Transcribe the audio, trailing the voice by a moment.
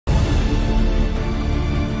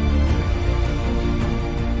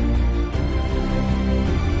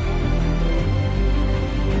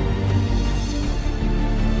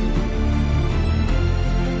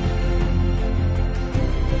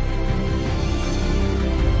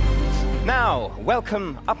Now,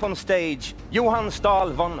 welcome up on stage, Johan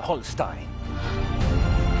Stahl von Holstein.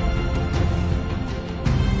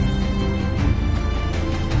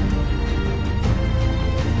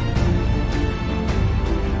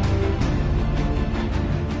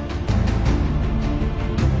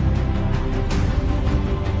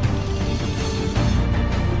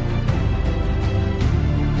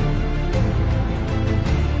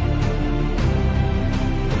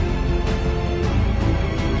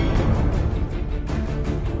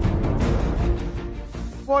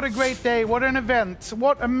 What a great day, what an event,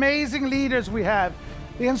 what amazing leaders we have.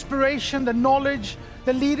 The inspiration, the knowledge,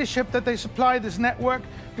 the leadership that they supply this network,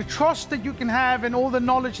 the trust that you can have and all the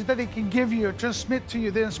knowledge that they can give you, transmit to you,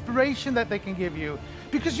 the inspiration that they can give you.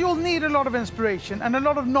 Because you'll need a lot of inspiration and a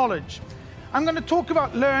lot of knowledge. I'm going to talk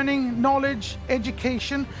about learning, knowledge,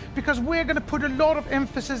 education, because we're going to put a lot of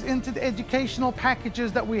emphasis into the educational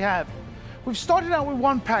packages that we have. We've started out with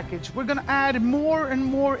one package. We're going to add more and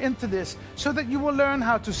more into this so that you will learn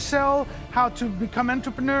how to sell, how to become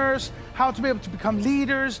entrepreneurs, how to be able to become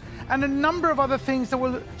leaders, and a number of other things that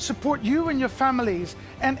will support you and your families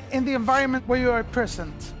and in the environment where you are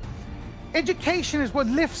present. Education is what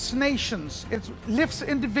lifts nations. It lifts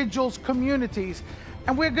individuals, communities,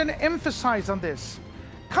 and we're going to emphasize on this.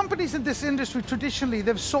 Companies in this industry, traditionally,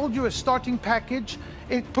 they've sold you a starting package.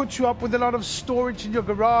 It puts you up with a lot of storage in your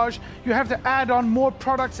garage. You have to add on more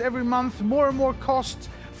products every month, more and more costs,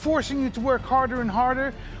 forcing you to work harder and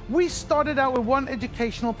harder. We started out with one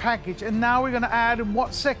educational package, and now we're going to add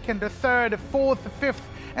a second, a third, a fourth, a fifth,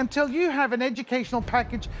 until you have an educational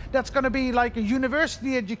package that's going to be like a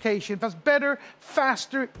university education, that's better,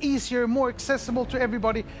 faster, easier, more accessible to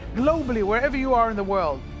everybody globally, wherever you are in the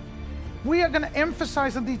world. We are going to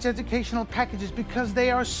emphasize on these educational packages because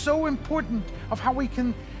they are so important of how we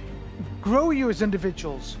can grow you as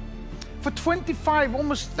individuals. For 25,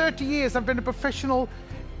 almost 30 years, I've been a professional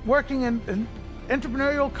working in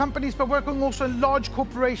entrepreneurial companies, but working also in large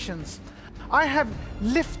corporations. I have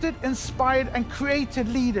lifted, inspired, and created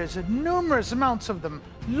leaders, numerous amounts of them,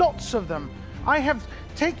 lots of them. I have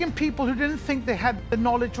taken people who didn't think they had the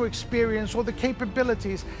knowledge or experience or the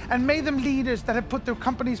capabilities and made them leaders that have put their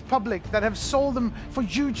companies public, that have sold them for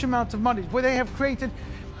huge amounts of money, where they have created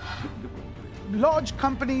large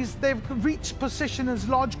companies, they've reached position as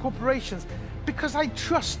large corporations because I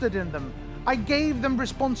trusted in them. I gave them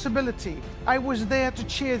responsibility. I was there to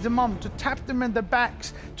cheer them on, to tap them in the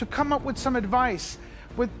backs, to come up with some advice,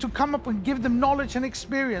 to come up and give them knowledge and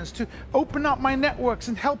experience, to open up my networks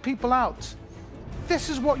and help people out. This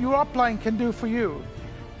is what your upline can do for you.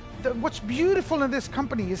 What's beautiful in this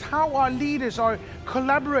company is how our leaders are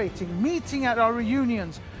collaborating, meeting at our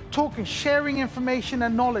reunions, talking, sharing information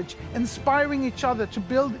and knowledge, inspiring each other to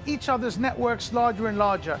build each other's networks larger and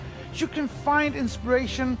larger. You can find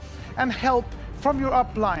inspiration and help from your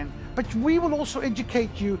upline, but we will also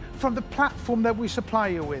educate you from the platform that we supply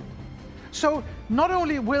you with. So not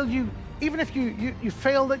only will you, even if you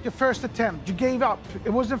failed at your first attempt, you gave up,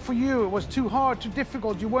 it wasn't for you, it was too hard, too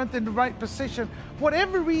difficult, you weren't in the right position,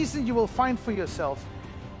 whatever reason you will find for yourself,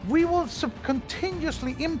 we will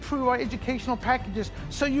continuously improve our educational packages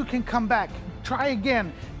so you can come back, try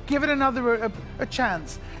again, give it another a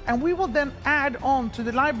chance. And we will then add on to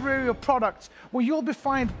the library of products where you'll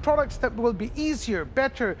find products that will be easier,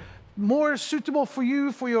 better, more suitable for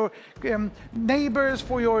you, for your neighbors,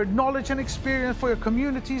 for your knowledge and experience, for your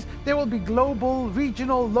communities. They will be global,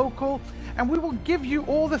 regional, local, and we will give you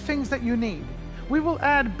all the things that you need. We will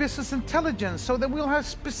add business intelligence so that we'll have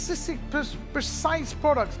specific, precise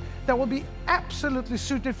products that will be absolutely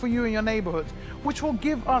suited for you in your neighborhood, which will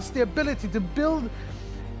give us the ability to build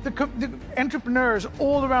the entrepreneurs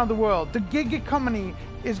all around the world. The gig economy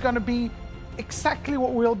is going to be exactly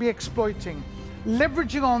what we'll be exploiting,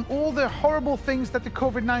 leveraging on all the horrible things that the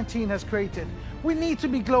COVID-19 has created. We need to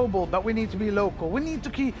be global, but we need to be local. We need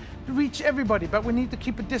to reach everybody, but we need to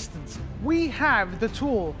keep a distance. We have the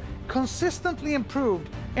tool consistently improved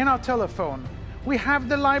in our telephone. We have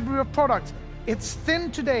the library of products. It's thin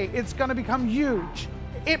today, it's going to become huge.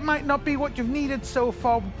 It might not be what you've needed so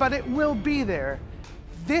far, but it will be there.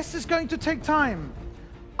 This is going to take time.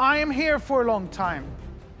 I am here for a long time.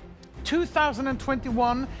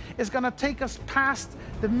 2021 is going to take us past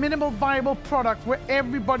the minimal viable product where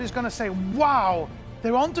everybody's going to say, wow,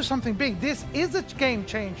 they're onto something big. This is a game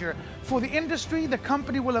changer for the industry. The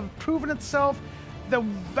company will have proven itself. The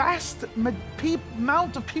vast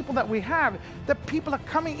amount of people that we have, that people are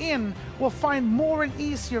coming in, will find more and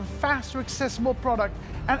easier, faster, accessible product,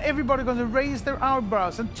 and everybody's going to raise their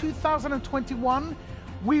eyebrows. In 2021,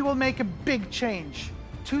 we will make a big change.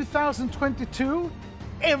 2022,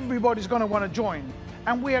 everybody's going to want to join.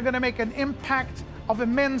 and we are going to make an impact of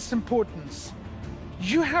immense importance.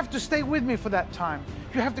 You have to stay with me for that time.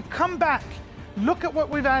 You have to come back, look at what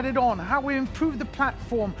we've added on, how we improved the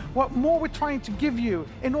platform, what more we're trying to give you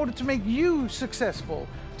in order to make you successful,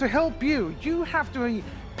 to help you. You have to be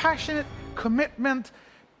passionate, commitment,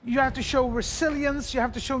 you have to show resilience, you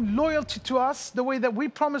have to show loyalty to us, the way that we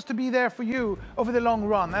promise to be there for you over the long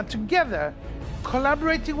run. And together,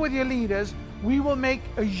 collaborating with your leaders, we will make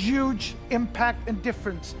a huge impact and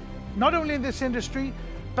difference, not only in this industry,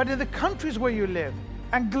 but in the countries where you live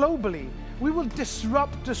and globally. We will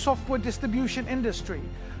disrupt the software distribution industry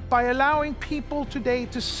by allowing people today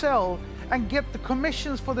to sell and get the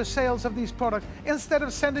commissions for the sales of these products instead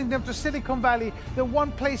of sending them to Silicon Valley, the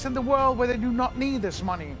one place in the world where they do not need this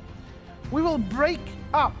money. We will break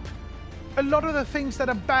up a lot of the things that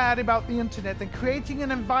are bad about the internet and creating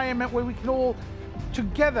an environment where we can all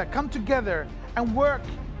together, come together and work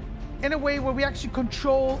in a way where we actually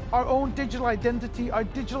control our own digital identity, our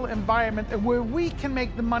digital environment, and where we can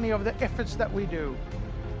make the money of the efforts that we do.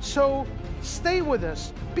 So stay with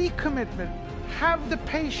us, be committed, have the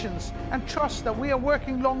patience and trust that we are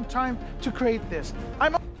working long time to create this.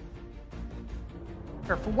 I'm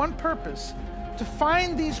here for one purpose, to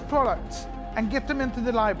find these products and get them into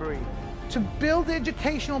the library, to build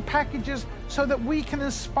educational packages so that we can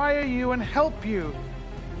inspire you and help you.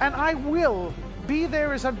 And I will be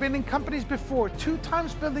there as I've been in companies before, 2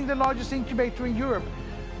 times building the largest incubator in Europe.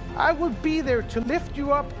 I will be there to lift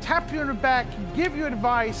you up, tap you on the back, give you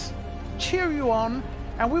advice, cheer you on,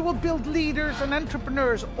 and we will build leaders and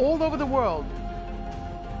entrepreneurs all over the world.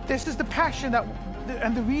 This is the passion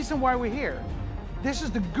and the reason why we're here. This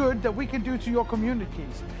is the good that we can do to your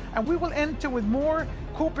communities. And we will enter with more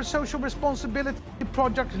corporate social responsibility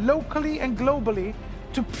projects locally and globally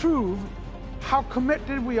to prove how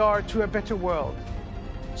committed we are to a better world.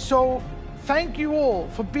 So thank you all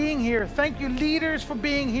for being here. Thank you leaders for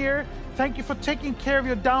being here. Thank you for taking care of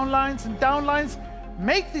your downlines, and downlines,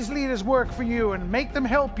 make these leaders work for you and make them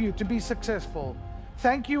help you to be successful.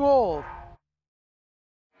 Thank you all.